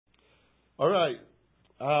All right.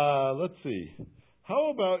 Let's see. How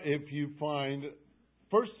about if you find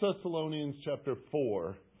 1 Thessalonians chapter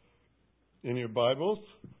 4 in your Bibles?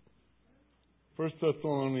 1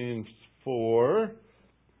 Thessalonians 4.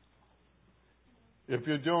 If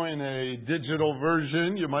you're doing a digital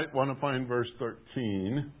version, you might want to find verse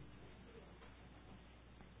 13.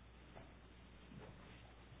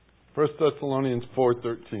 1 Thessalonians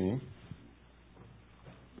 4:13.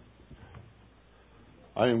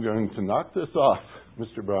 I am going to knock this off,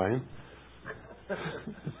 Mr. Brian.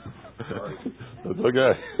 Sorry. That's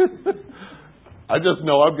okay. I just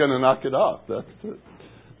know I'm going to knock it off. That's it.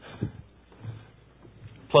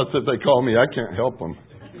 Plus, if they call me, I can't help them.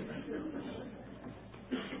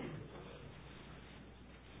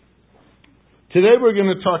 Today we're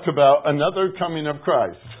going to talk about another coming of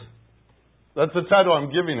Christ. That's the title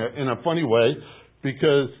I'm giving it in a funny way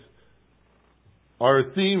because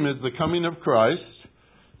our theme is the coming of Christ,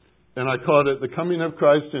 and I called it the coming of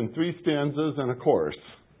Christ in 3 stanzas and a chorus.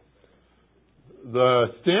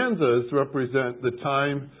 The stanzas represent the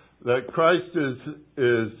time that Christ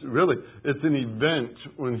is really, it's an event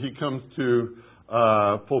when He comes to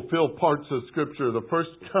fulfill parts of Scripture. The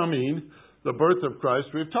first coming, the birth of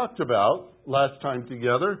Christ, we've talked about last time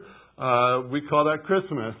together. We call that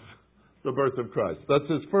Christmas, the birth of Christ. That's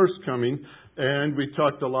His first coming, and we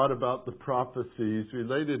talked a lot about the prophecies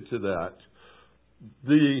related to that.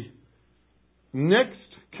 The next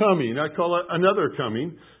coming, I call it another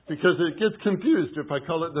coming, because it gets confused. If I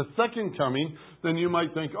call it the second coming, then you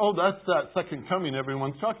might think, oh, that's that second coming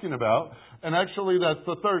everyone's talking about, and actually that's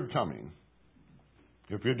the third coming.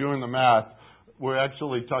 If you're doing the math, we're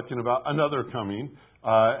actually talking about another coming.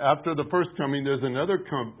 After the first coming, there's another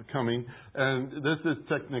coming, and this is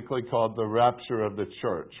technically called the rapture of the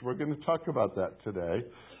church. We're going to talk about that today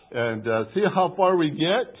and see how far we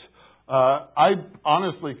get. I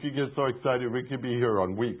honestly could get so excited we could be here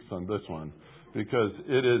on weeks on this one because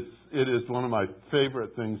it is one of my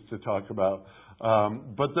favorite things to talk about.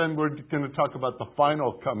 But then we're going to talk about the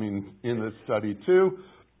final coming in this study too,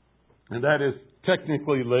 and that is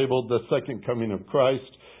technically labeled the second coming of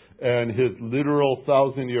Christ and His literal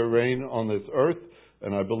 1,000-year reign on this earth,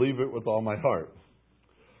 and I believe it with all my heart.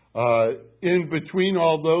 In between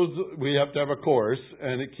all those, we have to have a chorus,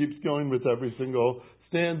 and it keeps going with every single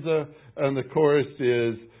stanza, and the chorus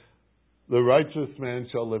is, "The righteous man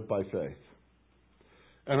shall live by faith."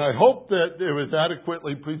 And I hope that it was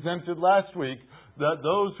adequately presented last week that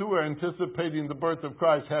those who were anticipating the birth of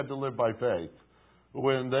Christ had to live by faith.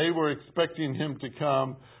 When they were expecting Him to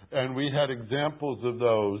come, and we had examples of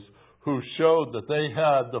those who showed that they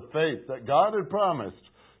had the faith that God had promised,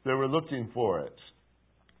 they were looking for it.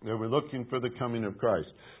 They were looking for the coming of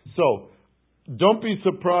Christ. So, don't be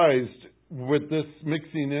surprised with this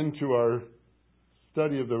mixing into our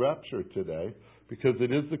study of the rapture today, because it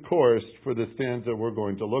is the chorus for the stanza we're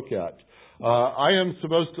going to look at. I am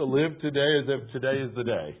supposed to live today as if today is the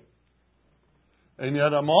day. And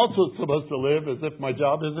yet I'm also supposed to live as if my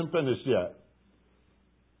job isn't finished yet.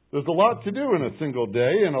 There's a lot to do in a single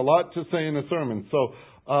day and a lot to say in a sermon. So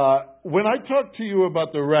when I talk to you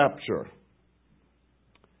about the rapture,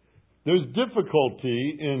 there's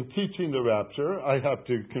difficulty in teaching the rapture. I have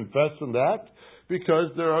to confess in that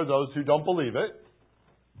because there are those who don't believe it.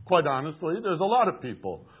 Quite honestly, there's a lot of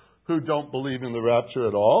people who don't believe in the rapture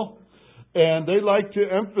at all. And they like to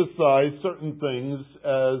emphasize certain things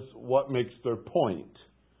as what makes their point.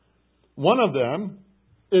 One of them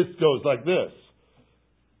goes like this.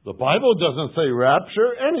 The Bible doesn't say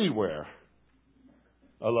rapture anywhere.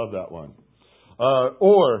 I love that one.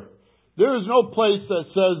 Or, there is no place that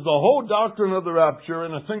says the whole doctrine of the rapture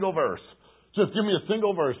in a single verse. Just give me a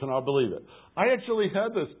single verse and I'll believe it. I actually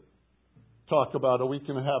had this talk about a week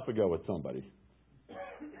and a half ago with somebody.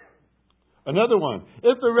 Another one.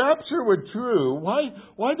 If the rapture were true,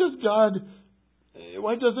 why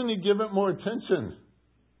doesn't He give it more attention?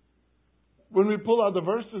 When we pull out the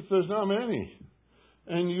verses, there's not many.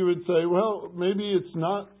 And you would say, well, maybe it's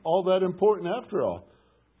not all that important after all.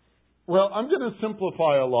 Well, I'm going to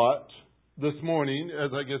simplify a lot this morning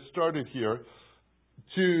as I get started here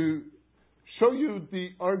to show you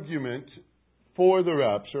the argument for the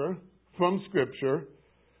rapture from Scripture.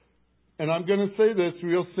 And I'm going to say this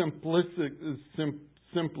real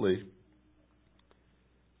simply.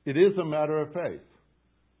 It is a matter of faith.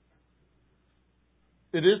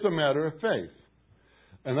 It is a matter of faith.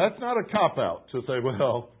 And that's not a cop-out to say,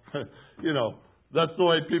 well, that's the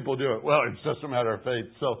way people do it. Well, it's just a matter of faith.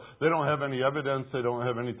 So they don't have any evidence. They don't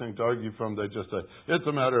have anything to argue from. They just say, it's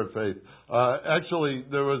a matter of faith. Actually,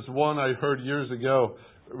 there was one I heard years ago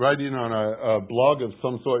writing on a blog of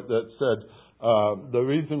some sort that said, the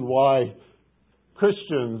reason why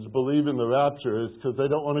Christians believe in the rapture is because they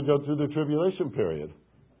don't want to go through the tribulation period.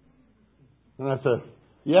 And I said,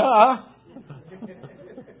 yeah.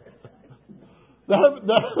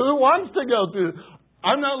 Who wants to go through?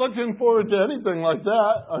 I'm not looking forward to anything like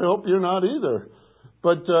that. I hope you're not either.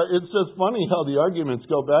 But it's just funny how the arguments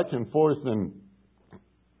go back and forth, and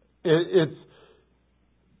it's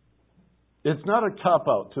not a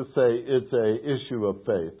cop-out to say it's an issue of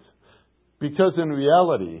faith. Because in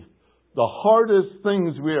reality, the hardest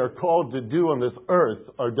things we are called to do on this earth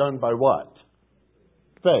are done by what?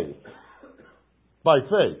 Faith. By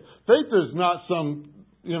faith. Faith is not some,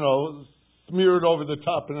 smeared over the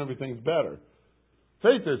top and everything's better.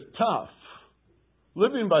 Faith is tough.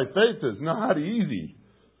 Living by faith is not easy.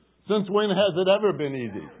 Since when has it ever been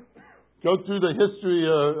easy? Go through the history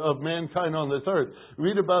of mankind on this earth.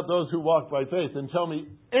 Read about those who walked by faith and tell me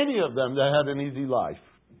any of them that had an easy life.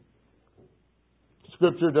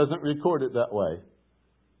 Scripture doesn't record it that way.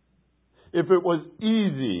 If it was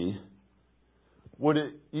easy, would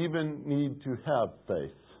it even need to have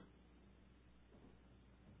faith?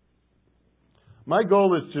 My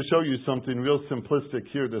goal is to show you something real simplistic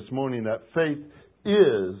here this morning, that faith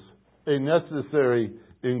is a necessary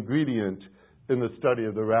ingredient in the study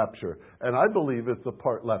of the rapture. And I believe it's the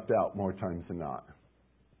part left out more times than not.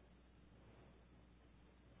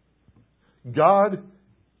 God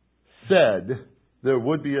said there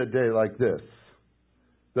would be a day like this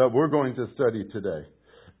that we're going to study today.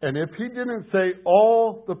 And if He didn't say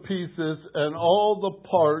all the pieces and all the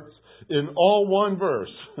parts in all one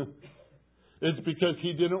verse, it's because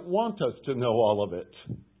He didn't want us to know all of it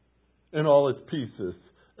in all its pieces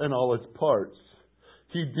and all its parts.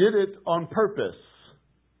 He did it on purpose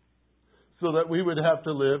so that we would have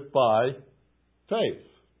to live by faith.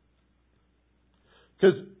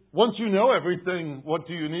 Because once you know everything, what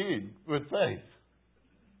do you need with faith?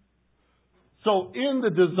 So in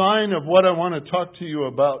the design of what I want to talk to you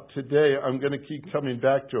about today, I'm going to keep coming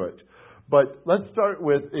back to it. But let's start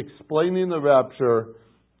with explaining the rapture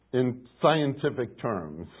in scientific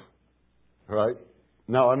terms. All right?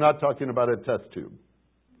 Now, I'm not talking about a test tube.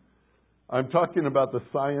 I'm talking about the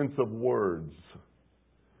science of words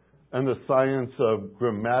and the science of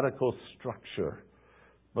grammatical structure.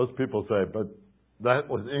 Most people say, but that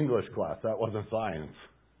was English class. That wasn't science.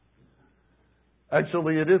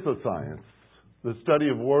 Actually, it is a science. The study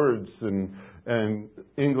of words and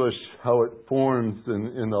English, how it forms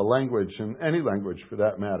in the language, and any language for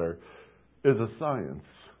that matter, is a science.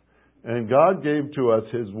 And God gave to us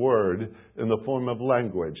His Word in the form of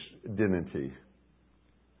language, didn't He?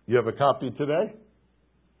 You have a copy today?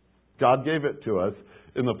 God gave it to us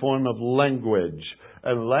in the form of language.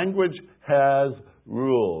 And language has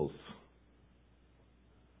rules.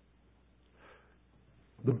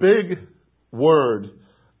 The big word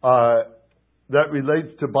that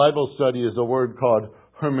relates to Bible study is a word called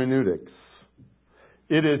hermeneutics.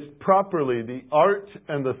 It is properly the art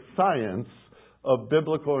and the science of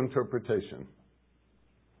biblical interpretation.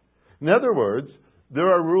 In other words, there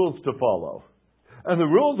are rules to follow. And the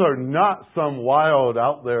rules are not some wild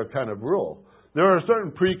out there kind of rule. There are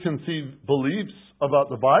certain preconceived beliefs about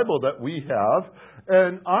the Bible that we have.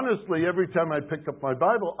 And honestly, every time I pick up my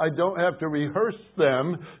Bible, I don't have to rehearse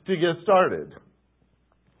them to get started.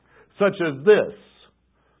 Such as this.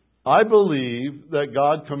 I believe that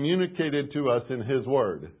God communicated to us in His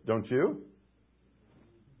Word. Don't you?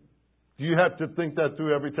 Do you have to think that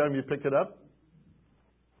through every time you pick it up?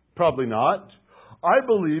 Probably not. I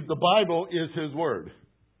believe the Bible is His Word.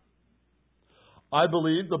 I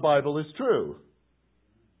believe the Bible is true.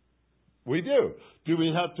 We do. Do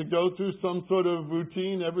we have to go through some sort of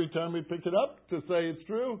routine every time we pick it up to say it's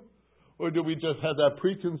true? Or do we just have that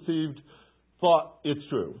preconceived thought it's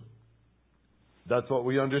true? That's what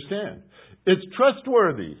we understand. It's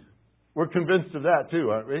trustworthy. We're convinced of that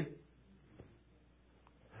too, aren't we?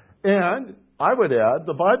 And I would add,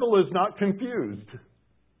 the Bible is not confused.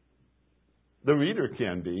 The reader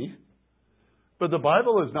can be. But the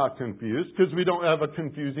Bible is not confused because we don't have a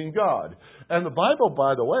confusing God. And the Bible,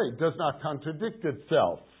 by the way, does not contradict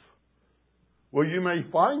itself. Well, you may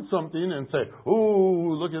find something and say,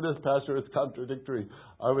 "Ooh, look at this, Pastor, it's contradictory."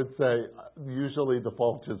 I would say, usually the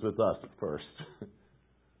fault is with us first.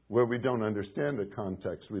 Where we don't understand the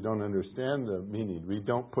context, we don't understand the meaning, we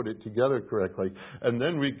don't put it together correctly. And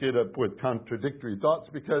then we get up with contradictory thoughts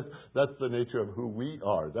because that's the nature of who we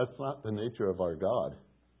are. That's not the nature of our God.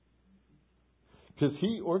 Because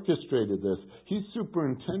He orchestrated this. He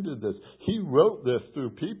superintended this. He wrote this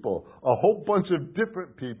through people, a whole bunch of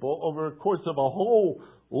different people over a course of a whole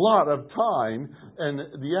lot of time,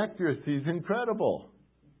 and the accuracy is incredible.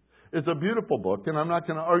 It's a beautiful book, and I'm not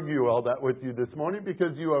going to argue all that with you this morning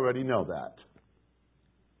because you already know that.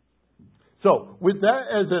 So, with that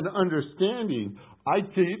as an understanding, I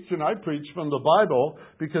teach and I preach from the Bible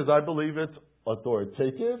because I believe it's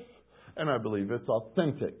authoritative and I believe it's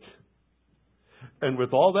authentic. And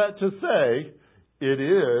with all that to say, it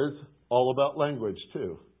is all about language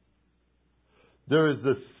too. There is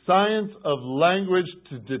the science of language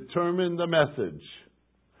to determine the message.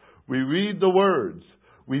 We read the words.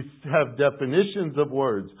 We have definitions of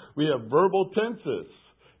words. We have verbal tenses.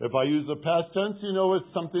 If I use the past tense, you know it's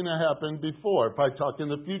something that happened before. If I talk in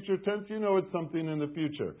the future tense, you know it's something in the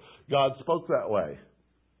future. God spoke that way.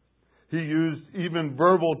 He used even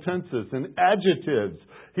verbal tenses and adjectives.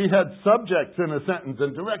 He had subjects in a sentence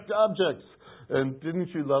and direct objects. And didn't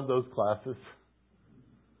you love those classes?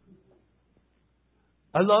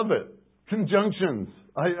 I love it. Conjunctions.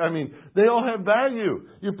 I mean, they all have value.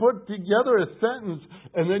 You put together a sentence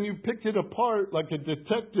and then you pick it apart like a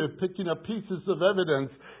detective picking up pieces of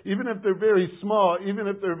evidence. Even if they're very small, even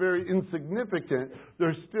if they're very insignificant,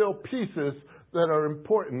 they're still pieces that are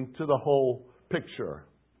important to the whole picture.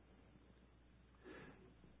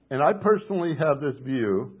 And I personally have this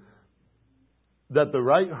view that the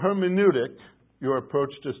right hermeneutic, your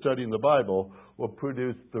approach to studying the Bible, will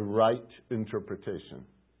produce the right interpretation.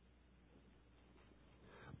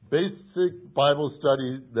 Basic Bible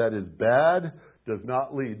study that is bad does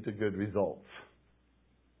not lead to good results.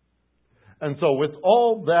 And so with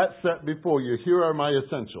all that set before you, here are my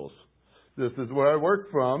essentials. This is where I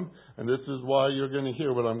work from, and this is why you're going to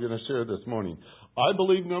hear what I'm going to share this morning. I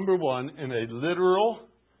believe, number one, in a literal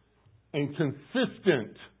and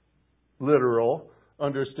consistent literal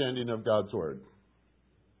understanding of God's Word.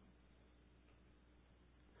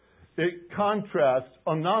 It contrasts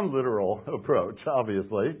a non-literal approach,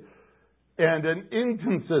 obviously, and an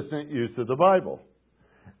inconsistent use of the Bible.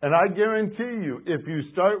 And I guarantee you, if you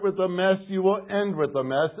start with a mess, you will end with a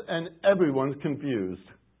mess, and everyone's confused.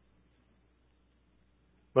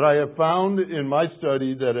 But I have found in my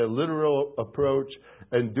study that a literal approach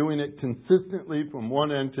and doing it consistently from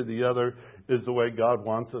one end to the other is the way God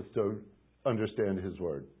wants us to understand His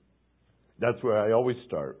Word. That's where I always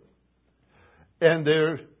start. And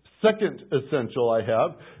their second essential I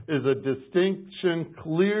have is a distinction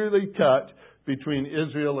clearly cut between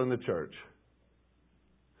Israel and the church.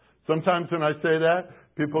 Sometimes when I say that,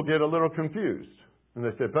 people get a little confused. And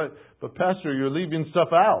they say, but Pastor, you're leaving stuff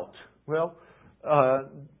out. Well,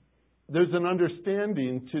 there's an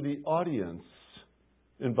understanding to the audience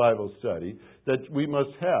in Bible study that we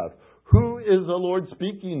must have. Who is the Lord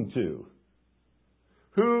speaking to?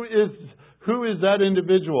 Who is that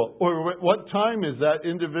individual? Or what time is that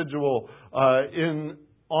individual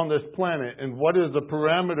on this planet? And what are the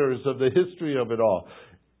parameters of the history of it all?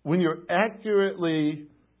 When you're accurately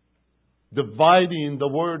dividing the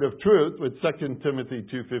word of truth, which 2 Timothy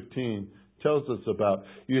 2:15 tells us about,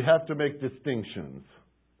 you have to make distinctions.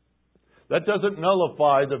 That doesn't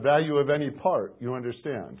nullify the value of any part, you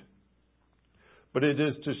understand. But it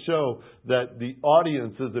is to show that the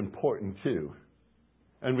audience is important too.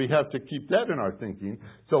 And we have to keep that in our thinking.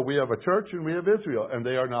 So we have a church and we have Israel, and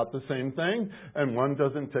they are not the same thing, and one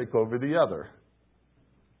doesn't take over the other.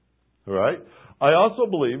 All right? I also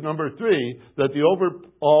believe, number 3, that the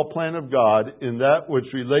overall plan of God in that which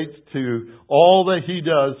relates to all that He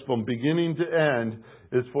does from beginning to end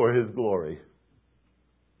is for His glory.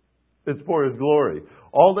 It's for His glory.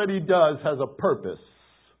 All that He does has a purpose.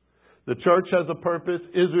 The church has a purpose.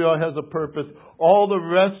 Israel has a purpose. All the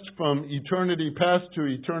rest from eternity past to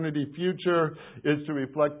eternity future is to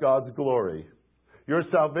reflect God's glory. Your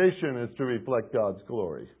salvation is to reflect God's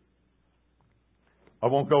glory. I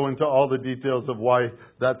won't go into all the details of why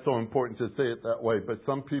that's so important to say it that way, but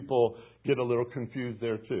some people get a little confused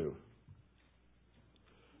there too.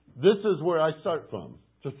 This is where I start from,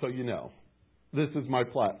 just so you know. This is my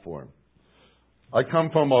platform. I come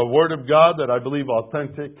from a Word of God that I believe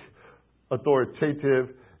authentic,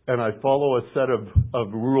 authoritative, and I follow a set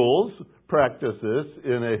of rules, practices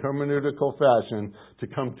in a hermeneutical fashion to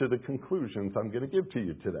come to the conclusions I'm going to give to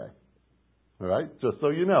you today. All right? Just so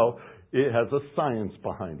you know, it has a science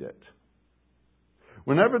behind it.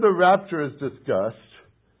 Whenever the rapture is discussed,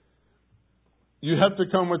 you have to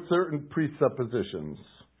come with certain presuppositions.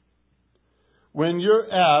 When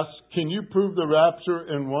you're asked, can you prove the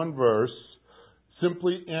rapture in one verse,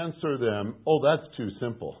 simply answer them, oh, that's too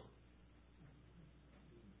simple.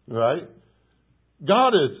 Right? God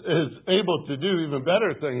is able to do even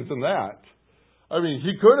better things than that. I mean,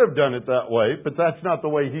 He could have done it that way, but that's not the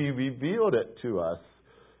way He revealed it to us.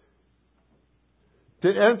 To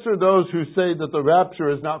answer those who say that the rapture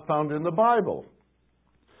is not found in the Bible,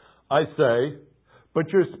 I say, but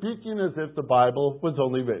you're speaking as if the Bible was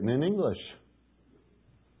only written in English.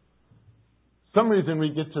 Some reason we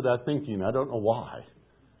get to that thinking. I don't know why.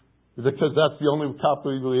 Is it because that's the only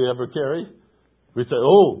copy we ever carry? We say,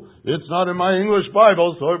 oh, it's not in my English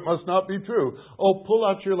Bible, so it must not be true. Oh, pull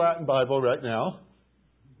out your Latin Bible right now.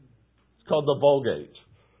 It's called the Vulgate.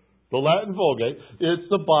 The Latin Vulgate. It's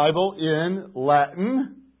the Bible in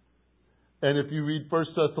Latin. And if you read 1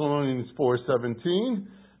 Thessalonians 4:17,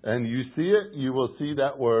 and you see it, you will see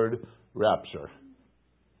that word rapture.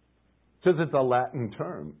 Because it's a Latin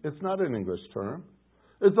term. It's not an English term.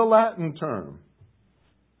 It's a Latin term.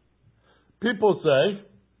 People say,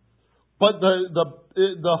 but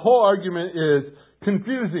the whole argument is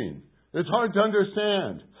confusing. It's hard to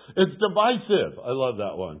understand. It's divisive. I love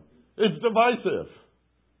that one. It's divisive.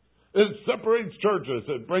 It separates churches.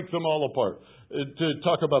 It breaks them all apart to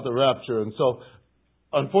talk about the rapture. And so,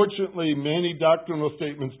 unfortunately, many doctrinal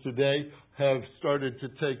statements today have started to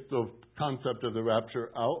take the concept of the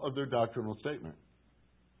rapture out of their doctrinal statement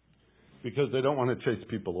because they don't want to chase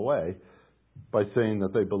people away by saying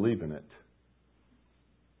that they believe in it.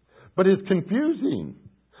 But it's confusing.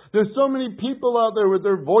 There's so many people out there with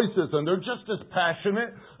their voices, and they're just as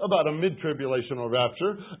passionate about a mid-tribulational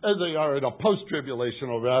rapture as they are in a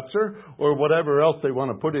post-tribulational rapture or whatever else they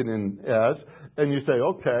want to put it in as. And you say,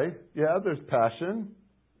 okay, yeah, there's passion.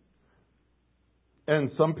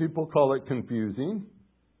 And some people call it confusing.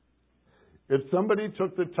 If somebody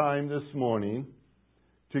took the time this morning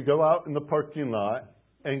to go out in the parking lot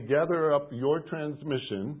and gather up your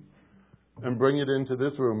transmission and bring it into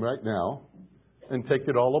this room right now and take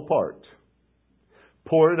it all apart,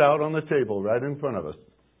 pour it out on the table right in front of us.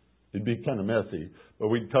 It'd be kind of messy, but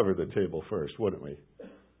we'd cover the table first, wouldn't we?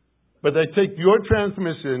 But they take your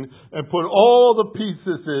transmission and put all the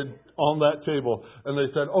pieces in on that table, and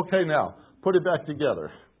they said, okay, now, put it back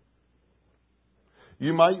together.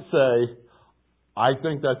 You might say, I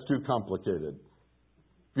think that's too complicated.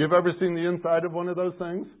 You've ever seen the inside of one of those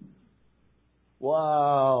things?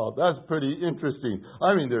 Wow, that's pretty interesting.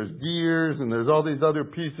 I mean, there's gears and there's all these other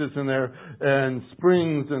pieces in there and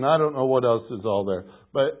springs and I don't know what else is all there.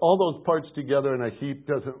 But all those parts together in a heap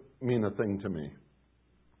doesn't mean a thing to me.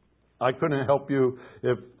 I couldn't help you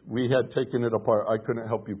if we had taken it apart. I couldn't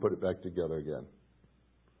help you put it back together again.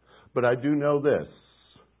 But I do know this,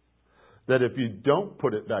 that if you don't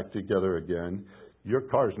put it back together again, your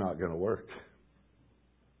car's not going to work.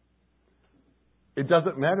 It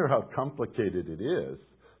doesn't matter how complicated it is.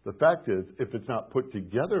 The fact is, if it's not put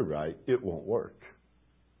together right, it won't work.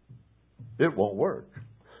 It won't work.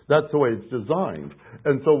 That's the way it's designed.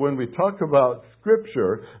 And so when we talk about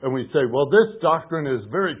Scripture and we say, well, this doctrine is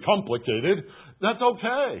very complicated, that's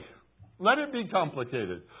okay. Let it be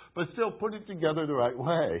complicated, but still put it together the right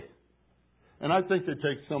way. And I think it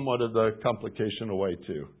takes somewhat of the complication away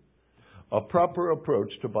too. A proper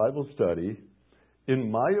approach to Bible study,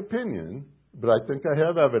 in my opinion, but I think I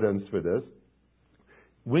have evidence for this,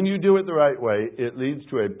 when you do it the right way, it leads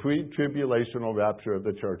to a pre-tribulational rapture of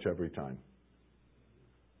the church every time.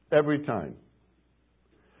 Every time.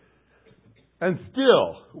 And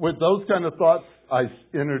still, with those kind of thoughts I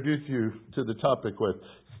introduce you to the topic with,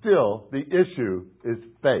 still, the issue is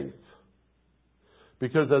faith.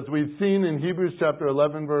 Because as we've seen in Hebrews chapter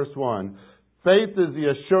 11, verse 1, faith is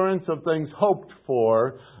the assurance of things hoped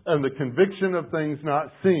for and the conviction of things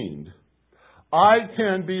not seen. I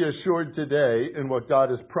can be assured today in what God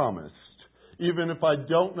has promised, even if I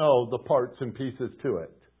don't know the parts and pieces to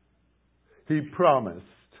it. He promised.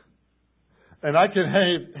 And I can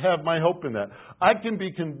have my hope in that. I can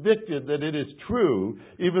be convicted that it is true,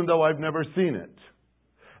 even though I've never seen it.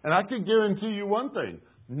 And I can guarantee you one thing.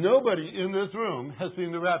 Nobody in this room has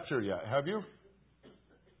seen the rapture yet. Have you?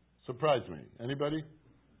 Surprise me. Anybody?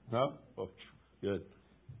 No? Oh, good.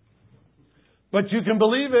 But you can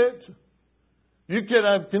believe it. You can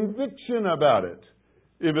have conviction about it,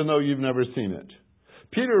 even though you've never seen it.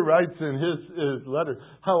 Peter writes in his letter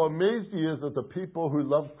how amazed he is at the people who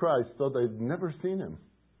love Christ, though they've never seen Him.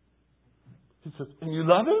 He says, and you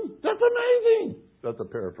love Him? That's amazing. That's a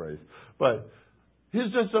paraphrase. But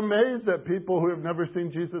he's just amazed that people who have never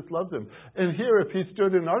seen Jesus love Him. And here, if He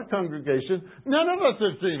stood in our congregation, none of us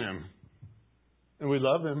have seen Him. And we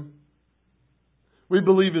love Him. We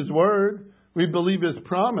believe His Word. We believe His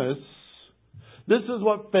promise. This is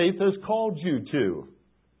what faith has called you to.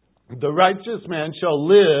 The righteous man shall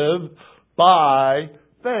live by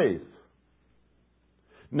faith.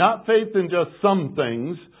 Not faith in just some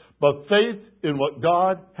things, but faith in what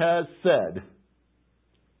God has said.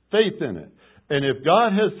 Faith in it. And if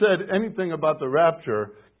God has said anything about the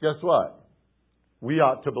rapture, guess what? We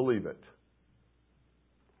ought to believe it.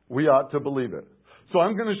 we ought to believe it. So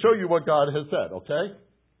I'm going to show you what God has said, okay?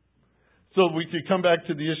 So we could come back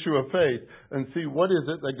to the issue of faith and see what is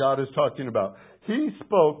it that God is talking about. He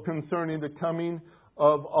spoke concerning the coming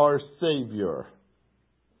of our Savior,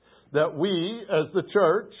 that we, as the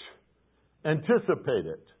church, anticipate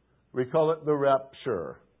it. We call it the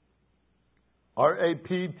rapture.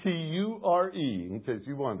 R-A-P-T-U-R-E, in case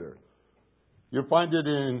you wonder. You'll find it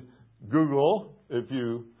in Google if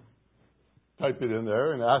you type it in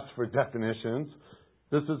there and ask for definitions.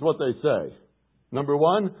 This is what they say. Number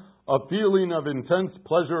one, a feeling of intense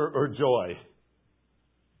pleasure or joy.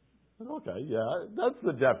 Okay, yeah, that's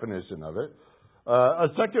the definition of it. A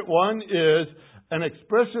second one is an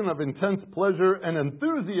expression of intense pleasure and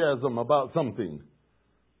enthusiasm about something.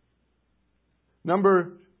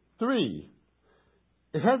 Number three,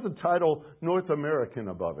 it has the title North American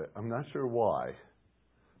above it. I'm not sure why.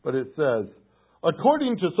 But it says,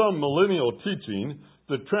 according to some millennial teaching,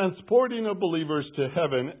 the transporting of believers to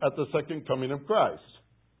heaven at the second coming of Christ.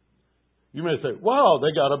 You may say, wow,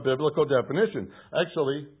 they got a biblical definition.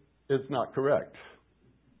 Actually, it's not correct.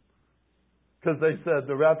 Because they said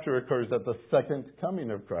the rapture occurs at the second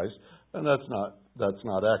coming of Christ, and that's not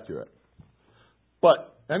accurate.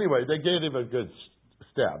 But anyway, they gave him a good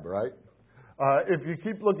stab, right? If you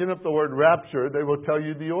keep looking up the word rapture, they will tell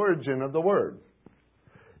you the origin of the word.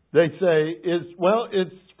 They say, it's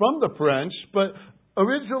from the French, but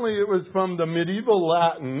originally it was from the medieval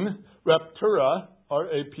Latin, raptura,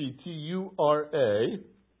 R-A-P-T-U-R-A,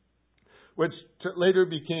 which later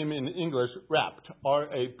became in English rapt,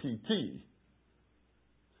 R-A-P-T.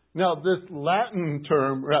 Now, this Latin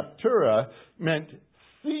term, raptura, meant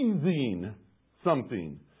seizing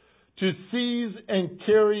something, to seize and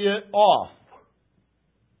carry it off.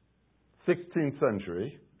 16th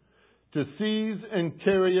century, to seize and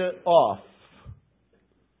carry it off.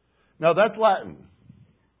 Now, that's Latin,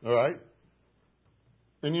 all right?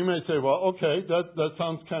 And you may say, well, okay, that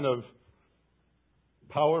sounds kind of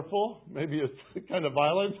powerful. Maybe it's kind of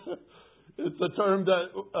violent. It's a term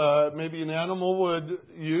that maybe an animal would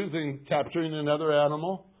use in capturing another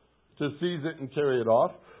animal, to seize it and carry it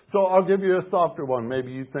off. So I'll give you a softer one.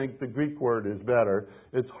 Maybe you think the Greek word is better.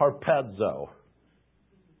 It's harpazo.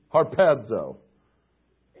 Harpazo.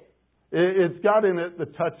 It's got in it the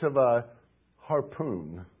touch of a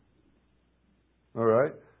harpoon. All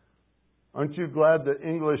right? Aren't you glad that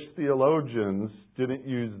English theologians didn't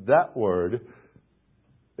use that word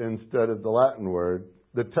instead of the Latin word?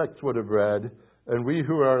 The text would have read, and we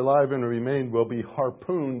who are alive and remain will be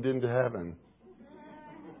harpooned into heaven.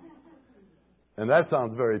 And that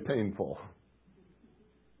sounds very painful.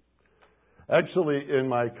 Actually, in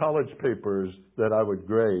my college papers that I would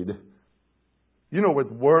grade,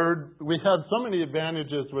 with Word, we have so many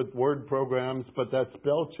advantages with Word programs, but that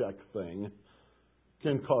spell check thing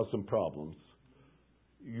can cause some problems.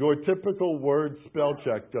 Your typical Word spell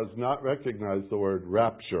check does not recognize the word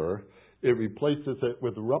rapture. It replaces it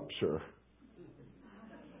with rupture.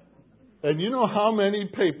 And you know how many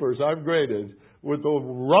papers I've graded with the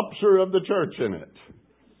rupture of the church in it?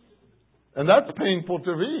 And that's painful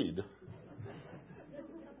to read.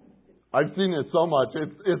 I've seen it so much,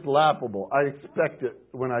 it's laughable. I expect it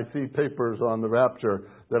when I see papers on the rapture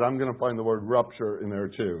that I'm going to find the word rupture in there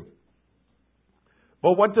too.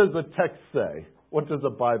 But what does the text say? What does the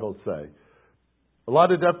Bible say? A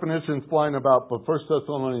lot of definitions flying about, but 1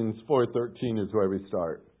 Thessalonians 4:13 is where we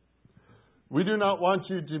start. We do not want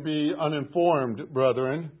you to be uninformed,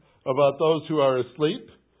 brethren, about those who are asleep,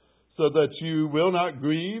 so that you will not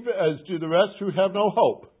grieve as do the rest who have no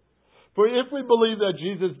hope. For if we believe that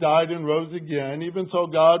Jesus died and rose again, even so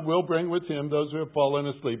God will bring with him those who have fallen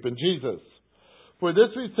asleep in Jesus. For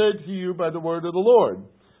this we say to you by the word of the Lord,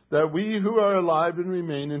 that we who are alive and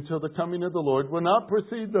remain until the coming of the Lord will not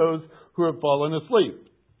precede those who have fallen asleep.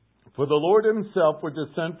 For the Lord himself will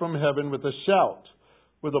descend from heaven with a shout,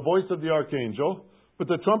 with the voice of the archangel, with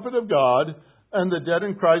the trumpet of God, and the dead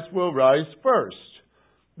in Christ will rise first.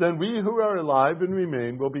 Then we who are alive and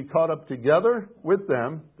remain will be caught up together with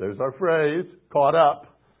them. There's our phrase, caught up.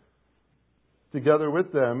 Together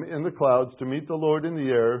with them in the clouds to meet the Lord in the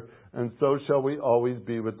air, and so shall we always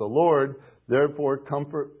be with the Lord. Therefore,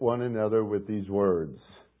 comfort one another with these words.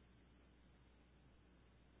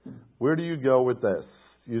 Where do you go with this?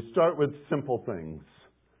 You start with simple things.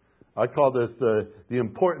 I call this the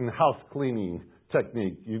important house cleaning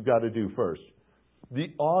technique you've got to do first. The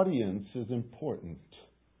audience is important.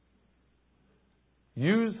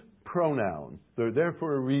 Use pronouns. They're there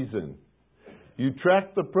for a reason. You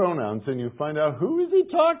track the pronouns and you find out who is he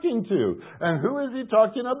talking to and who is he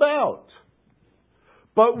talking about.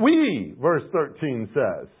 But we, verse 13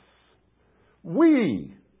 says,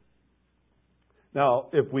 we Now,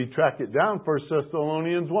 if we track it down, 1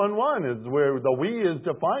 Thessalonians 1:1 is where the we is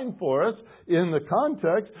defined for us in the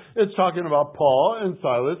context. It's talking about Paul and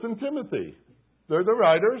Silas and Timothy. They're the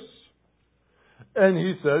writers. And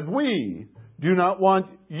he says, we do not want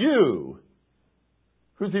you.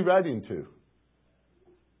 Who's he writing to?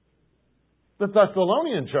 The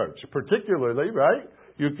Thessalonian church, particularly, right?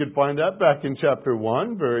 You could find that back in chapter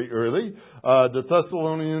 1, very early. The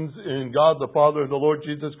Thessalonians in God the Father and the Lord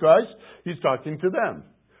Jesus Christ. He's talking to them.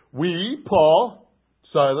 We, Paul,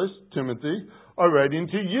 Silas, Timothy, are writing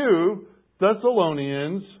to you,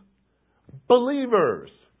 Thessalonians,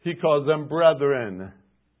 believers. He calls them brethren.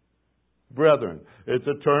 Brethren. It's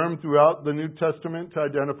a term throughout the New Testament to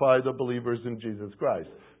identify the believers in Jesus Christ.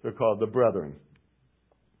 They're called the brethren.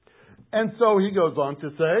 And so he goes on to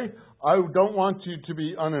say, I don't want you to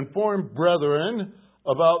be uninformed, brethren,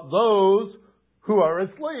 about those who are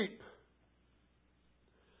asleep.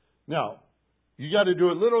 Now, you got to do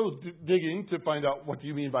a little digging to find out what do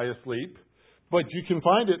you mean by asleep. But you can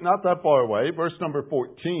find it not that far away. Verse number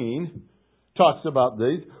 14 talks about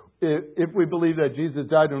these. If we believe that Jesus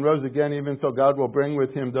died and rose again, even so God will bring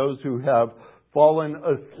with him those who have fallen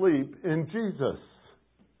asleep in Jesus.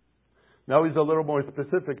 Now he's a little more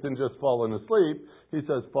specific than just fallen asleep. He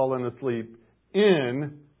says fallen asleep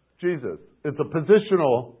in Jesus. It's a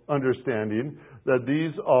positional understanding that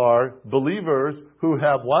these are believers who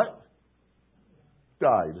have what?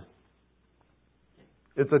 Died.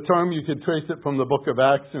 It's a term you could trace it from the book of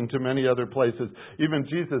Acts and to many other places. Even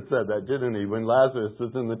Jesus said that, didn't he, when Lazarus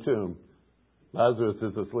was in the tomb? Lazarus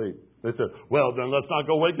is asleep. They said, well, then let's not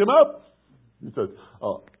go wake him up. He says,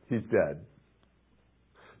 oh, he's dead.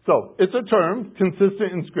 So, it's a term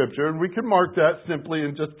consistent in Scripture, and we can mark that simply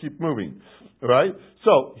and just keep moving. All right?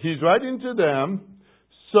 So, he's writing to them,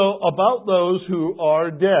 so about those who are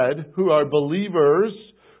dead, who are believers,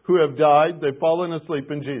 who have died, they've fallen asleep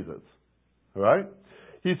in Jesus. All right?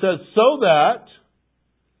 He says, so that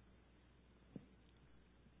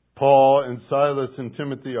Paul and Silas and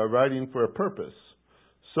Timothy are writing for a purpose,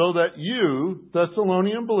 so that you,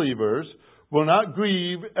 Thessalonian believers, will not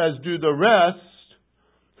grieve as do the rest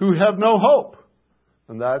who have no hope.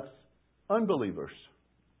 And that's unbelievers.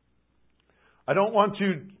 I don't want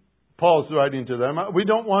you, Paul's writing to them, we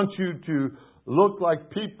don't want you to look like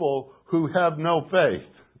people who have no faith,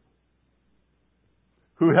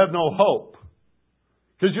 who have no hope.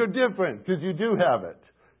 Because you're different, because you do have it.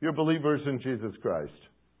 You're believers in Jesus Christ.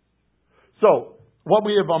 So, what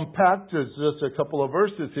we have unpacked is just a couple of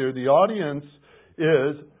verses here. The audience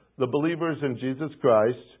is the believers in Jesus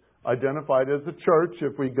Christ, identified as a church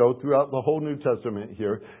if we go throughout the whole New Testament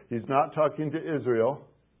here. He's not talking to Israel.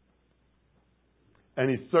 And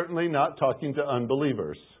he's certainly not talking to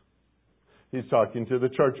unbelievers. He's talking to the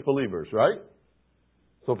church believers, right?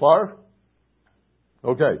 So far?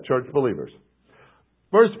 Okay, church believers.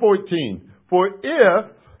 Verse 14. For if,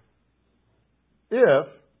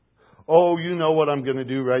 oh, you know what I'm going to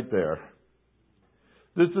do right there.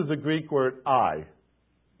 This is a Greek word, I.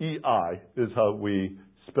 E-I is how we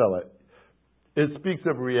spell it. It speaks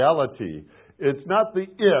of reality. It's not the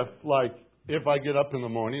if, like, if I get up in the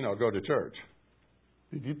morning, I'll go to church.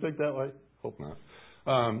 Did you think that way? Hope not.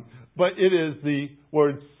 But it is the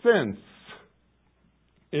word since.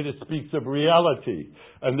 It speaks of reality.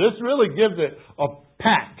 And this really gives it a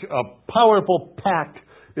pack, a powerful pack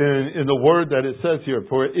in the word that it says here.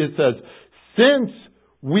 For it says, since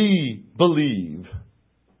we believe.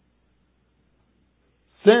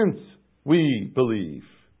 Since we believe.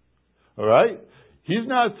 All right? He's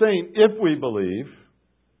not saying if we believe.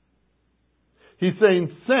 He's saying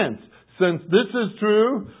since. Since this is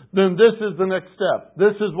true, then this is the next step.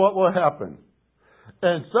 This is what will happen.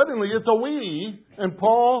 And suddenly it's a we, and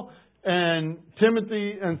Paul and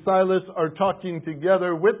Timothy and Silas are talking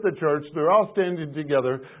together with the church. They're all standing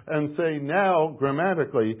together and saying now,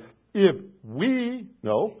 grammatically, since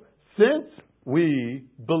we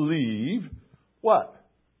believe, what?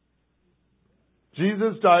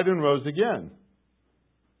 Jesus died and rose again.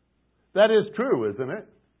 That is true, isn't it?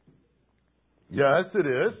 Yes, it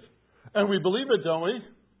is. And we believe it, don't we?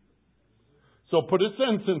 So put a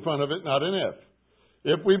since in front of it, not an if.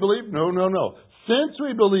 If we believe, no. Since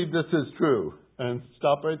we believe this is true, and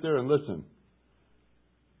stop right there and listen.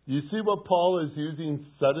 You see what Paul is using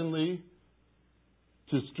suddenly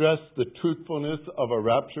to stress the truthfulness of a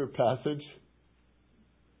rapture passage?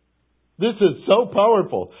 This is so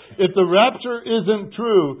powerful. If the rapture isn't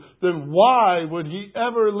true, then why would he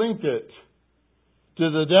ever link it to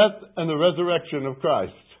the death and the resurrection of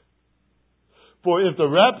Christ? For if the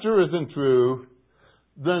rapture isn't true,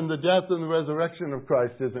 then the death and the resurrection of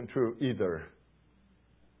Christ isn't true either.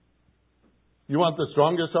 You want the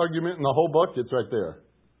strongest argument in the whole book? It's right there.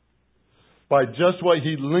 By just what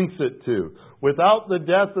he links it to. Without the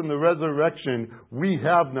death and the resurrection, we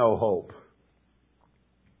have no hope.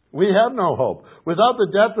 We have no hope. Without the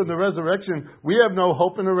death and the resurrection, we have no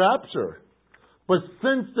hope in a rapture. But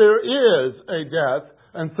since there is a death,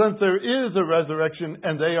 and since there is a resurrection,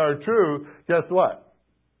 and they are true, guess what?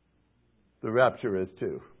 The rapture is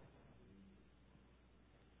too.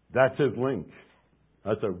 That's his link.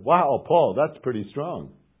 I said, wow, Paul, that's pretty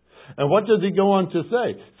strong. And what does he go on to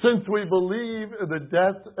say? Since we believe in the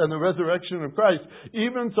death and the resurrection of Christ,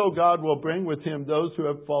 even so God will bring with him those who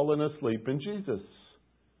have fallen asleep in Jesus.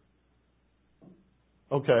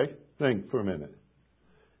 Okay, think for a minute.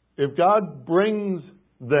 If God brings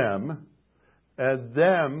them, and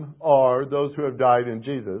them are those who have died in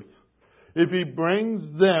Jesus, if he brings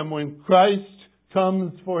them when Christ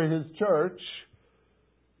comes for his church,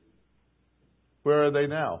 where are they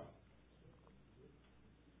now?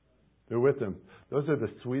 They're with him. Those are the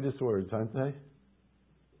sweetest words, aren't they?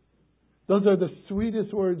 Those are the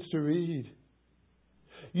sweetest words to read.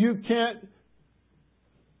 You can't...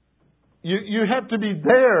 You have to be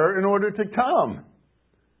there in order to come.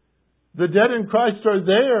 The dead in Christ are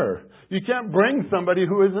there. You can't bring somebody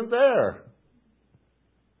who isn't there.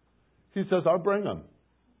 He says, I'll bring them.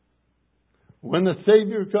 When the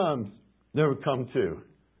Savior comes, they'll come too.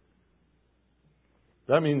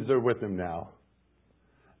 That means they're with him now.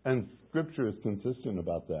 And Scripture is consistent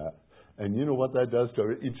about that. And you know what that does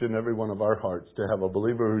to each and every one of our hearts, to have a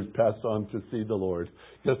believer who's passed on to see the Lord.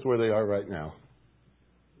 Guess where they are right now?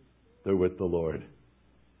 They're with the Lord.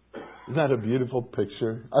 Isn't that a beautiful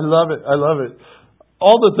picture? I love it. I love it.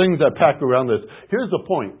 All the things that pack around this. Here's the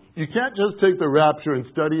point. You can't just take the rapture and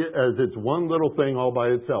study it as it's one little thing all by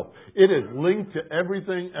itself. It is linked to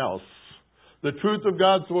everything else. The truth of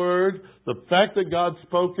God's Word, the fact that God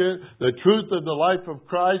spoke it, the truth of the life of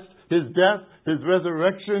Christ, His death, His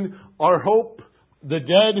resurrection, our hope, the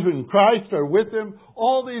dead who in Christ are with Him.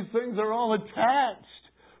 All these things are all attached.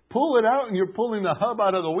 Pull it out and you're pulling the hub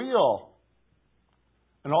out of the wheel.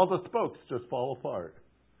 And all the spokes just fall apart.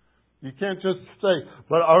 You can't just say,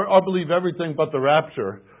 but I believe everything but the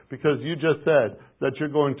rapture, because you just said that you're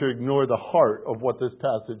going to ignore the heart of what this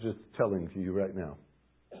passage is telling to you right now.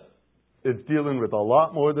 It's dealing with a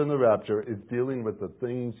lot more than the rapture. It's dealing with the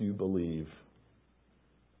things you believe.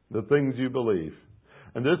 The things you believe.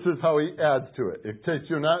 And this is how he adds to it. In case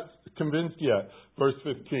you're not convinced yet, verse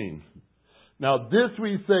 15. Now this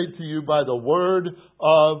we say to you by the word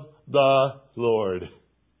of the Lord.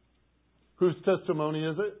 Whose testimony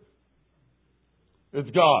is it? It's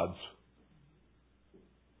God's.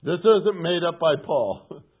 This isn't made up by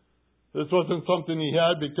Paul. This wasn't something he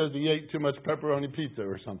had because he ate too much pepperoni pizza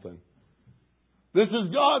or something. This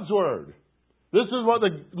is God's word. This is what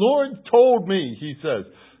the Lord told me, he says.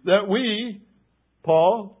 That we,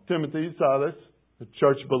 Paul, Timothy, Silas, the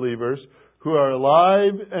church believers, who are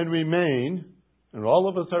alive and remain, and all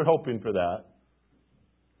of us are hoping for that,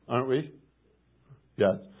 aren't we?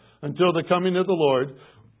 Yes. Until the coming of the Lord,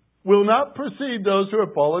 will not precede those who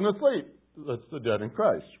have fallen asleep. That's the dead in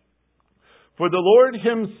Christ. For the Lord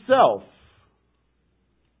himself,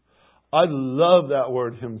 I love that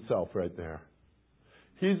word himself right there.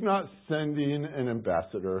 He's not sending an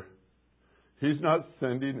ambassador. He's not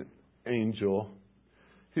sending an angel.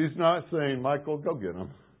 He's not saying, Michael, go get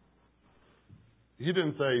him. He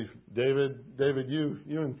didn't say, David, you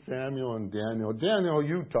and Samuel and Daniel. Daniel,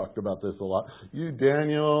 you talked about this a lot. You,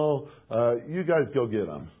 Daniel, you guys go get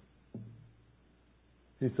him.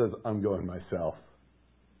 He says, I'm going myself.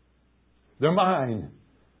 They're mine.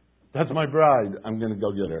 That's my bride. I'm going to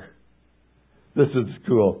go get her. This is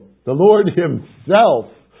cool. The Lord himself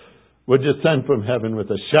would descend from heaven with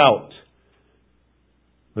a shout,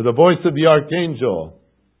 with the voice of the archangel,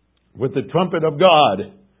 with the trumpet of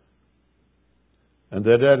God. And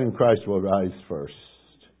the dead in Christ will rise first.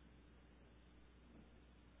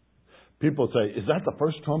 People say, is that the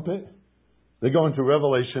first trumpet? They go into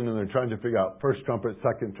Revelation and they're trying to figure out first trumpet,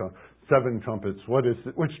 second trumpet, 7 trumpets. What is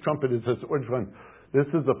it? Which trumpet is this? Which one? This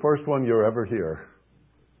is the first one you'll ever hear.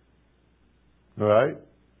 All right?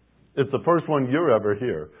 It's the first one you'll ever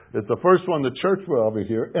hear. It's the first one the church will ever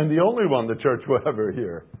hear, and the only one the church will ever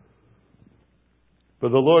hear. For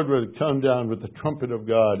the Lord will come down with the trumpet of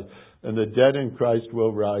God, and the dead in Christ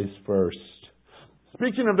will rise first.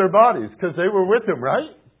 Speaking of their bodies, because they were with him, right?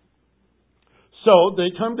 So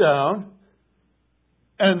they come down,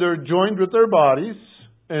 and they're joined with their bodies.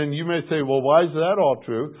 And you may say, well, why is that all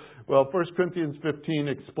true? Well, 1 Corinthians 15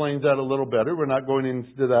 explains that a little better. We're not going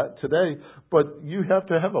into that today. But you have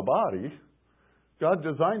to have a body. God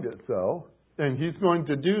designed it so. And He's going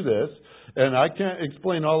to do this. And I can't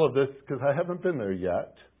explain all of this because I haven't been there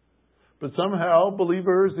yet. But somehow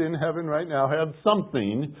believers in heaven right now have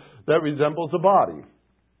something that resembles a body.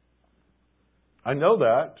 I know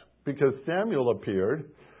that because Samuel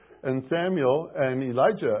appeared, and Samuel and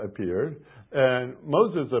Elijah appeared, and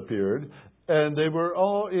Moses appeared, and they were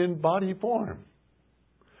all in body form.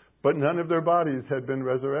 But none of their bodies had been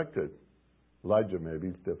resurrected. Elijah maybe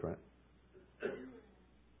is different.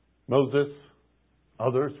 Moses,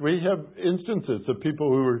 others. We have instances of people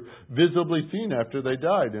who were visibly seen after they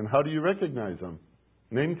died. And how do you recognize them?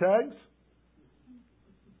 Name tags?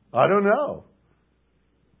 I don't know.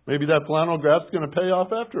 Maybe that flannel graph's going to pay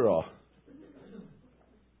off after all.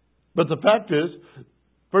 But the fact is,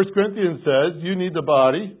 1 Corinthians says you need the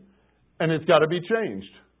body and it's got to be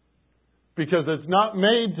changed. Because it's not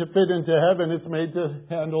made to fit into heaven, it's made to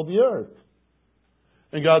handle the earth.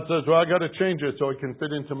 And God says, well, I got to change it so it can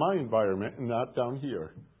fit into my environment and not down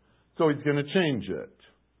here. So He's going to change it.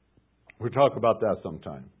 We'll talk about that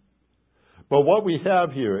sometime. But what we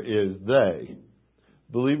have here is they,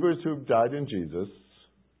 believers who've died in Jesus.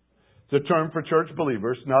 It's a term for church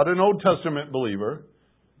believers, not an Old Testament believer,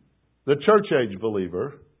 the church age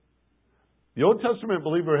believer. The Old Testament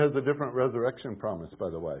believer has a different resurrection promise, by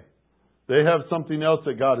the way. They have something else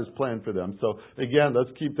that God has planned for them. So again,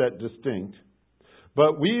 let's keep that distinct.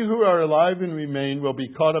 But we who are alive and remain will be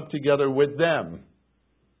caught up together with them.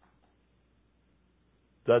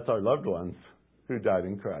 That's our loved ones who died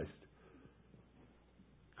in Christ.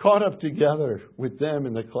 Caught up together with them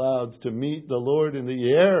in the clouds to meet the Lord in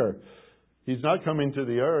the air. He's not coming to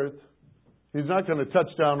the earth. He's not going to touch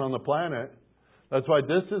down on the planet. That's why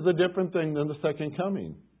this is a different thing than the second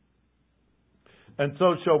coming. And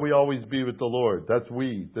so shall we always be with the Lord. That's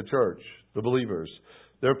we, the church, the believers.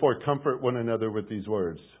 Therefore, comfort one another with these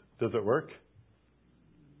words. Does it work?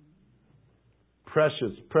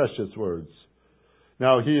 Precious, precious words.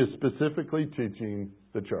 Now, he is specifically teaching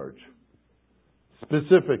the church.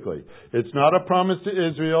 Specifically. It's not a promise to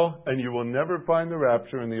Israel, and you will never find the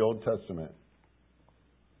rapture in the Old Testament.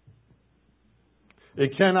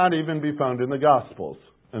 It cannot even be found in the Gospels.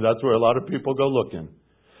 And that's where a lot of people go looking.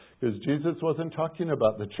 Because Jesus wasn't talking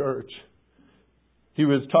about the church. He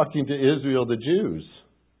was talking to Israel, the Jews.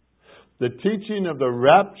 The teaching of the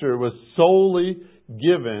rapture was solely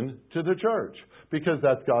given to the church. Because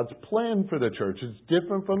that's God's plan for the church. It's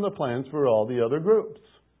different from the plans for all the other groups.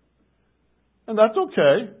 And that's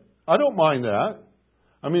okay. I don't mind that.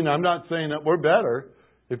 I mean, I'm not saying that we're better.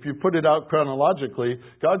 If you put it out chronologically,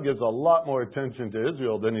 God gives a lot more attention to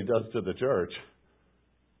Israel than He does to the church.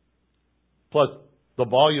 Plus, the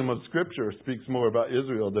volume of Scripture speaks more about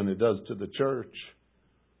Israel than it does to the church.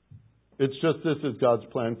 It's just this is God's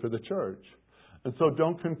plan for the church. And so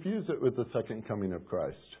don't confuse it with the second coming of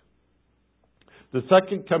Christ. The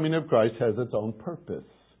second coming of Christ has its own purpose.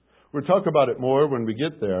 We'll talk about it more when we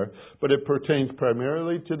get there, but it pertains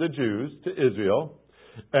primarily to the Jews, to Israel,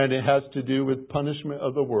 and it has to do with punishment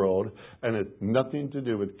of the world, and it's nothing to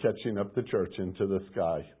do with catching up the church into the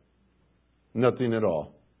sky. Nothing at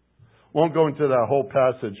all. Won't go into that whole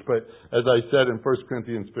passage, but as I said in 1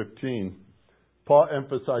 Corinthians 15, Paul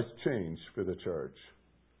emphasized change for the church.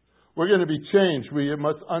 We're going to be changed. We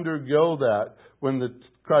must undergo that when the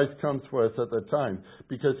Christ comes for us at the time,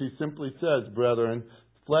 because he simply says, brethren,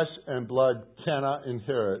 flesh and blood cannot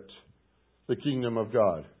inherit the kingdom of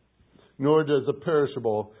God, nor does the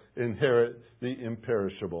perishable inherit the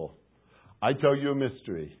imperishable. I tell you a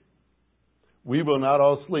mystery. We will not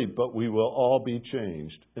all sleep, but we will all be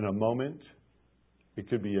changed. In a moment, it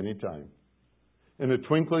could be any time. In a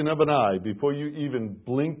twinkling of an eye, before you even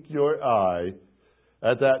blink your eye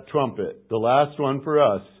at that trumpet, the last one for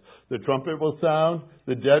us, the trumpet will sound,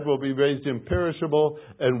 the dead will be raised imperishable,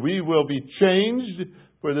 and we will be changed.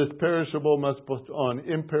 For this perishable must put on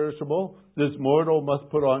imperishable, this mortal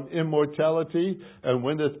must put on immortality. And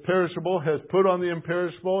when this perishable has put on the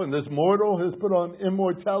imperishable, and this mortal has put on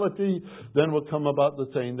immortality, then will come about the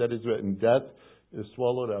saying that is written, death is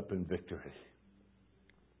swallowed up in victory.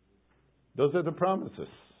 Those are the promises.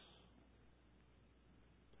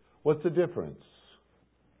 What's the difference?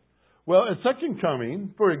 Well, at second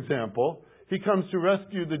coming, for example, he comes to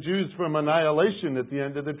rescue the Jews from annihilation at the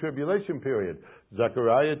end of the tribulation period.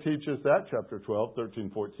 Zechariah teaches that, chapter 12,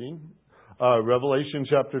 13, 14. Revelation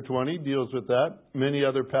chapter 20 deals with that. Many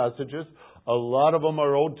other passages. A lot of them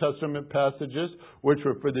are Old Testament passages, which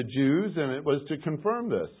were for the Jews, and it was to confirm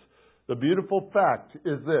this. The beautiful fact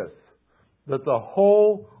is this, that the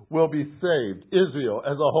whole will be saved. Israel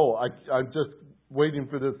as a whole. I'm just waiting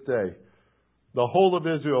for this day. The whole of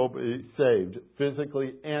Israel will be saved,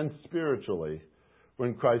 physically and spiritually,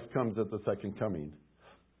 when Christ comes at the second coming.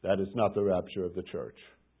 That is not the rapture of the church.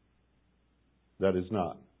 That is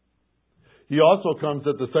not. He also comes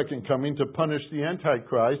at the second coming to punish the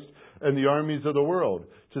Antichrist and the armies of the world,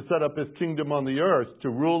 to set up His kingdom on the earth, to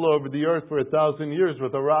rule over the earth for 1,000 years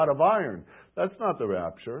with a rod of iron. That's not the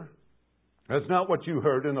rapture. That's not what you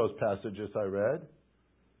heard in those passages I read.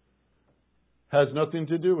 Has nothing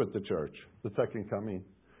to do with the church, the second coming,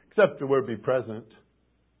 except the word be present.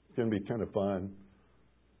 It's going to be kind of fun.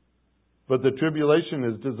 But the tribulation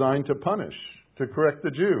is designed to punish, to correct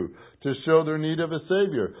the Jew, to show their need of a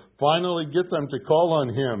Savior, finally get them to call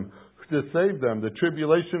on Him to save them. The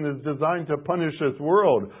tribulation is designed to punish this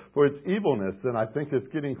world for its evilness, and I think it's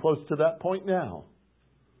getting close to that point now.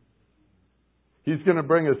 He's going to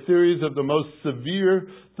bring a series of the most severe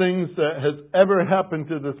things that has ever happened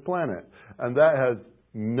to this planet, and that has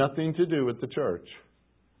nothing to do with the church.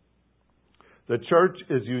 The church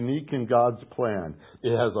is unique in God's plan.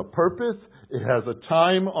 It has a purpose. It has a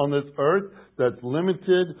time on this earth that's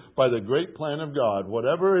limited by the great plan of God.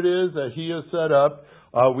 Whatever it is that He has set up,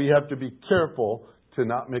 we have to be careful to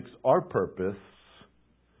not mix our purpose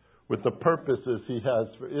with the purposes He has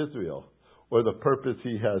for Israel or the purpose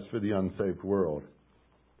He has for the unsaved world.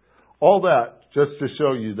 All that just to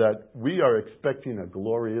show you that we are expecting a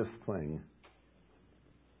glorious thing.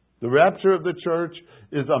 The rapture of the church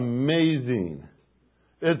is amazing.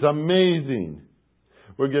 It's amazing.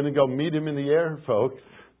 We're going to go meet Him in the air, folks.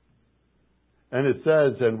 And it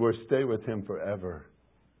says, and we'll stay with Him forever.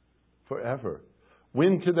 Forever.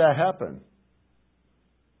 When could that happen?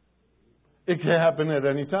 It can happen at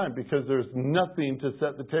any time because there's nothing to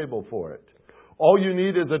set the table for it. All you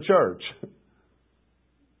need is a church.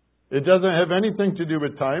 It doesn't have anything to do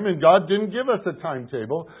with time, and God didn't give us a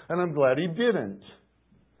timetable, and I'm glad He didn't.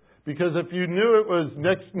 Because if you knew it was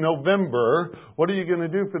next November, what are you going to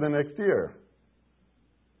do for the next year?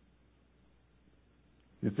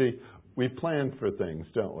 You see, we plan for things,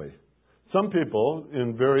 don't we? Some people,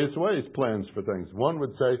 in various ways, plans for things. One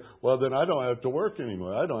would say, well, then I don't have to work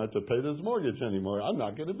anymore. I don't have to pay this mortgage anymore. I'm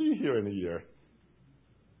not going to be here in a year.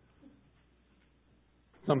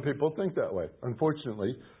 Some people think that way.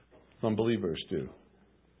 Unfortunately, some believers do.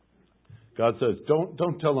 God says,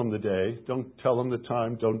 don't tell them the day. Don't tell them the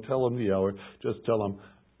time. Don't tell them the hour. Just tell them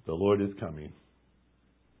the Lord is coming.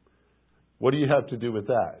 What do you have to do with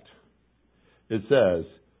that? It says,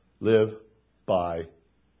 live by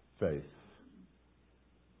faith.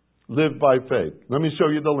 Live by faith. Let me show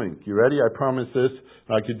you the link. You ready? I promise this.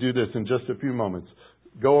 I could do this in just a few moments.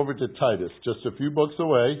 Go over to Titus, just a few books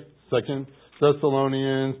away. 2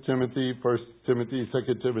 Thessalonians, Timothy, 1 Timothy,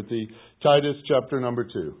 2 Timothy. Titus chapter number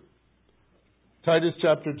 2. Titus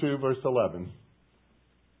chapter 2, verse 11.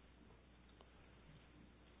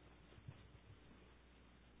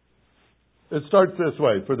 It starts this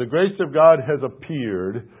way. For the grace of God has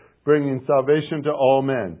appeared, bringing salvation to all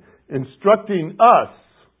men, instructing us,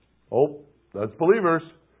 that's believers,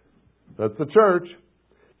 that's the church,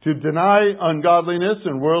 to deny ungodliness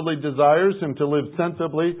and worldly desires and to live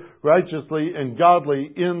sensibly, righteously, and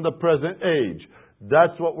godly in the present age.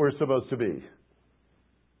 That's what we're supposed to be.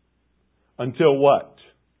 Until what?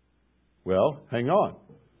 Well, hang on.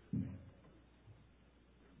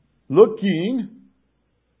 Looking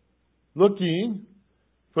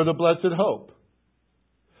for the blessed hope.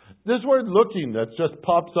 This word looking that just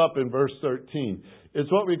pops up in verse 13 is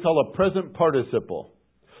what we call a present participle.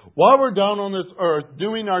 While we're down on this earth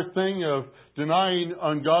doing our thing of denying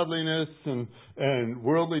ungodliness and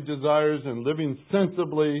worldly desires and living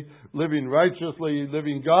sensibly, living righteously,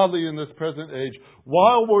 living godly in this present age,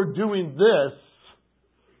 while we're doing this,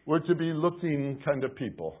 we're to be looking kind of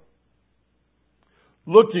people.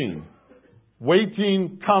 Looking,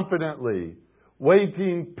 waiting confidently,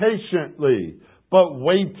 waiting patiently, but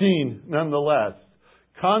waiting nonetheless.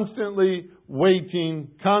 Constantly waiting,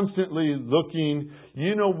 constantly looking.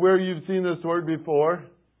 You know where you've seen this word before?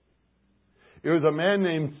 It was a man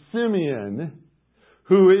named Simeon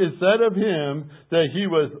who is said of him that he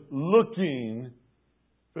was looking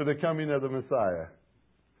for the coming of the Messiah.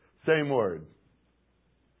 Same word.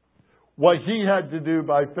 What he had to do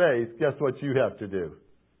by faith, guess what you have to do?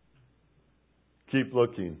 Keep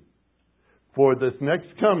looking. For this next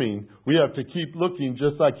coming, we have to keep looking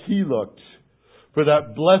just like he looked. For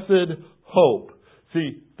that blessed hope.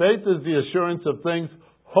 See, faith is the assurance of things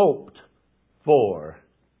hoped for.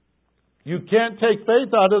 You can't take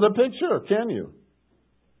faith out of the picture, can you?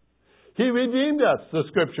 He redeemed us, the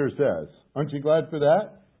Scripture says. Aren't you glad for that?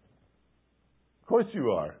 Of course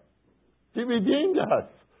you are. He redeemed us.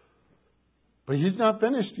 But He's not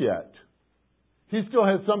finished yet. He still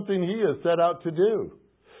has something He has set out to do.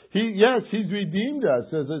 He's redeemed us,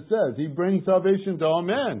 as it says. He brings salvation to all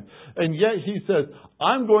men. And yet He says,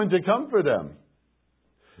 I'm going to come for them.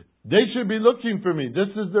 They should be looking for me. This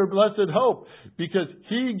is their blessed hope, because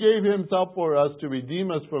He gave Himself for us to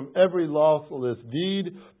redeem us from every lawless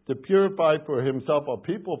deed, to purify for Himself a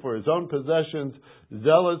people for His own possessions,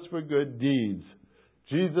 zealous for good deeds.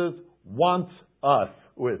 Jesus wants us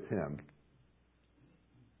with Him.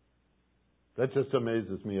 That just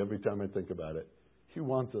amazes me every time I think about it. He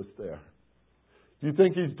wants us there. Do you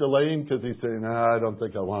think He's delaying because He's saying, I don't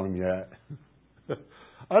think I want Him yet?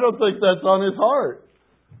 I don't think that's on His heart.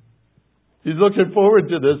 He's looking forward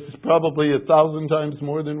to this probably 1,000 times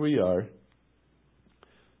more than we are.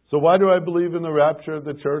 So why do I believe in the rapture of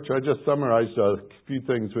the church? I just summarized a few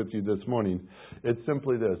things with you this morning. It's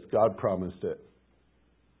simply this. God promised it.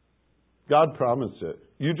 God promised it.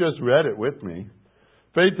 You just read it with me.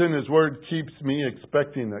 Faith in His Word keeps me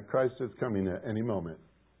expecting that Christ is coming at any moment.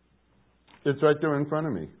 It's right there in front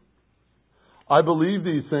of me. I believe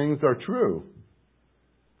these things are true.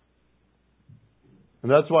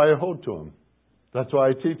 And that's why I hold to them. That's why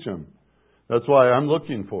I teach them. That's why I'm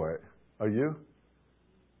looking for it. Are you?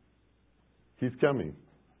 He's coming.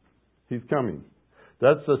 He's coming.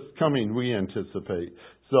 That's the coming we anticipate.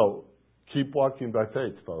 So, keep walking by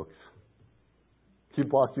faith, folks.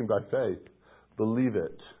 Keep walking by faith. Believe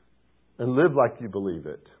it. And live like you believe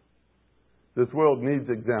it. This world needs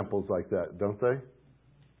examples like that, don't they?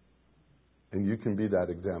 And you can be that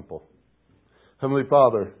example. Heavenly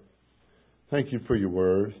Father, thank you for your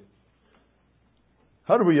word.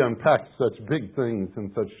 How do we unpack such big things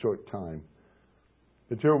in such short time?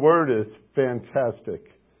 But your word is fantastic.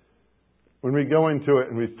 When we go into it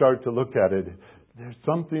and we start to look at it, there's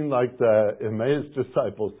something like the Emmaus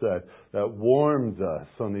disciples said that warms us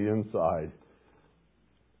on the inside.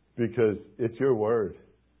 Because it's your word.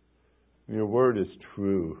 And your word is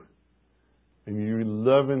true. And you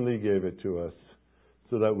lovingly gave it to us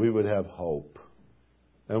so that we would have hope.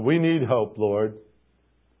 And we need hope, Lord.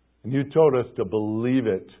 And you told us to believe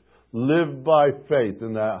it. Live by faith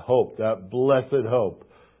in that hope, that blessed hope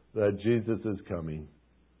that Jesus is coming.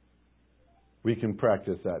 We can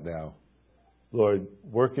practice that now. Lord,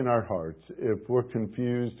 work in our hearts. If we're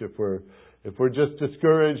confused, if we're just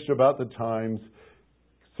discouraged about the times,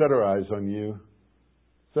 set our eyes on you.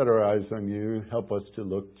 Set our eyes on you. Help us to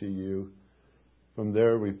look to you. From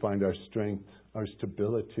there we find our strength, our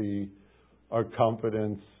stability, our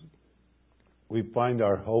confidence. We find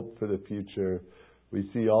our hope for the future. We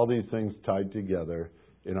see all these things tied together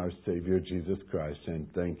in our Savior, Jesus Christ. And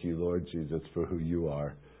thank you, Lord Jesus, for who you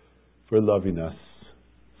are, for loving us,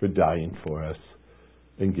 for dying for us,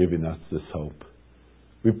 and giving us this hope.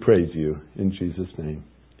 We praise you in Jesus' name.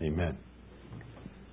 Amen.